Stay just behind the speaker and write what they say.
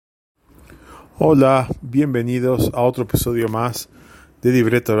Hola, bienvenidos a otro episodio más de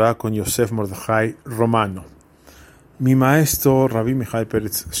Divrei Torah con Yosef Mordechai Romano. Mi maestro, Rabbi Mihail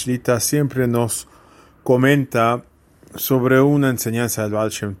Peretz Shlita, siempre nos comenta sobre una enseñanza del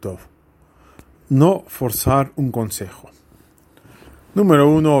Baal Shem Tov. No forzar un consejo. Número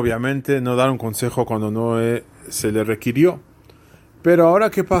uno, obviamente, no dar un consejo cuando no se le requirió. Pero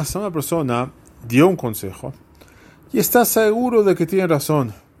ahora, ¿qué pasa? Una persona dio un consejo y está seguro de que tiene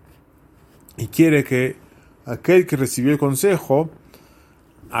razón y quiere que aquel que recibió el consejo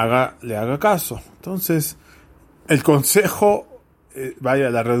le haga caso. Entonces, el consejo,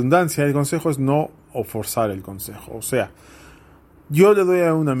 la redundancia del consejo es no forzar el consejo. O sea, yo le doy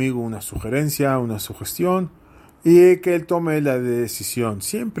a un amigo una sugerencia, una sugestión, y que él tome la decisión.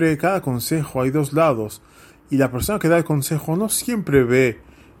 Siempre, cada consejo hay dos lados, y la persona que da el consejo no siempre ve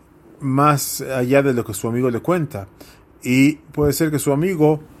más allá de lo que su amigo le cuenta. Y puede ser que su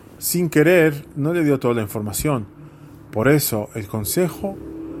amigo, sin querer, no le dio toda la información. Por eso, el consejo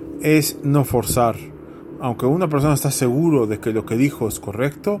es no forzar. Aunque una persona está seguro de que lo que dijo es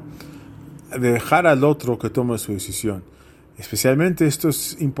correcto, de dejar al otro que tome su decisión. Especialmente esto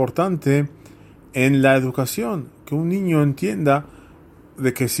es importante en la educación, que un niño entienda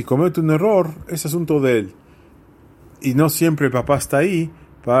de que si comete un error, es asunto de él. Y no siempre el papá está ahí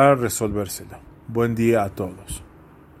para resolvérselo. Buen día a todos.